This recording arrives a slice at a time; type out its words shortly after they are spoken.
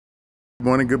Good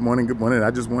morning, good morning, good morning.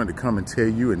 I just wanted to come and tell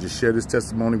you and just share this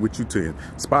testimony with you to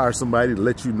inspire somebody, to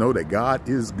let you know that God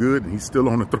is good and he's still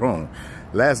on the throne.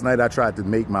 Last night I tried to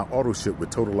make my auto ship with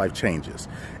Total Life Changes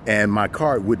and my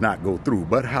card would not go through.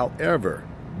 But however,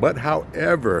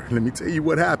 let me tell you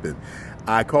what happened.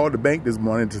 I called the bank this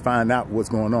morning to find out what's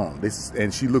going on.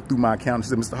 And she looked through my account and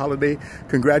said, Mr. Holiday,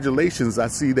 congratulations. I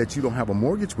see that you don't have a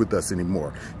mortgage with us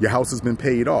anymore. Your house has been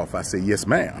paid off. I said, yes,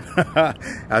 ma'am.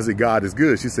 I said, God is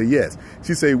good. She said, yes.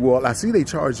 She said, well, I see they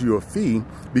charge you a fee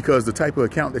because the type of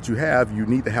account that you have, you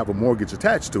need to have a mortgage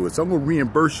attached to it. So I'm going to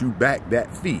reimburse you back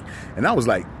that fee. And I was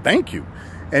like, thank you.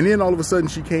 And then all of a sudden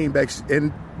she came back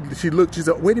and she looked, she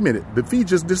said, wait a minute, the fee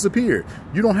just disappeared.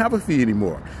 You don't have a fee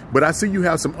anymore. But I see you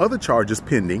have some other charges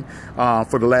pending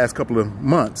for the last couple of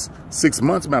months, 6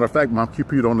 months. Matter of fact, my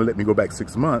computer only let me go back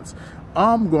 6 months.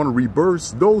 I'm going to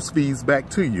reverse those fees back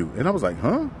to you. And I was like,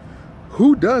 huh?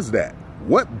 Who does that?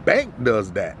 What bank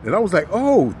does that? And I was like,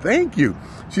 oh, thank you.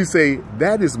 She said,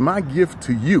 that is my gift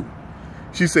to you.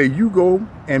 She said, you go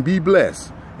and be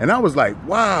blessed. And I was like,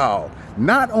 wow.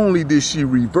 Not only did she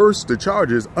reverse the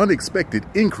charges, unexpected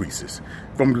increases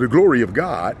from the glory of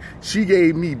God, she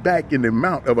gave me back in the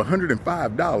amount of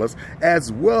 $105,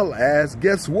 as well as,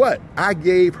 guess what? I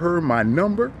gave her my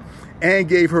number and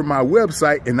gave her my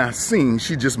website, and I seen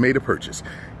she just made a purchase.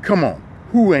 Come on,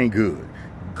 who ain't good?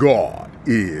 God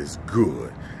is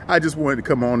good. I just wanted to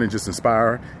come on and just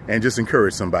inspire and just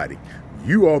encourage somebody.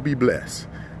 You all be blessed.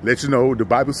 Let you know the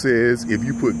Bible says if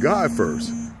you put God first,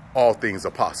 all things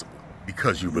are possible.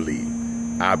 Because you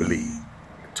believe. I believe.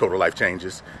 Total Life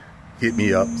Changes. Hit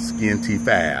me up,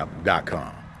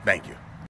 skintfab.com. Thank you.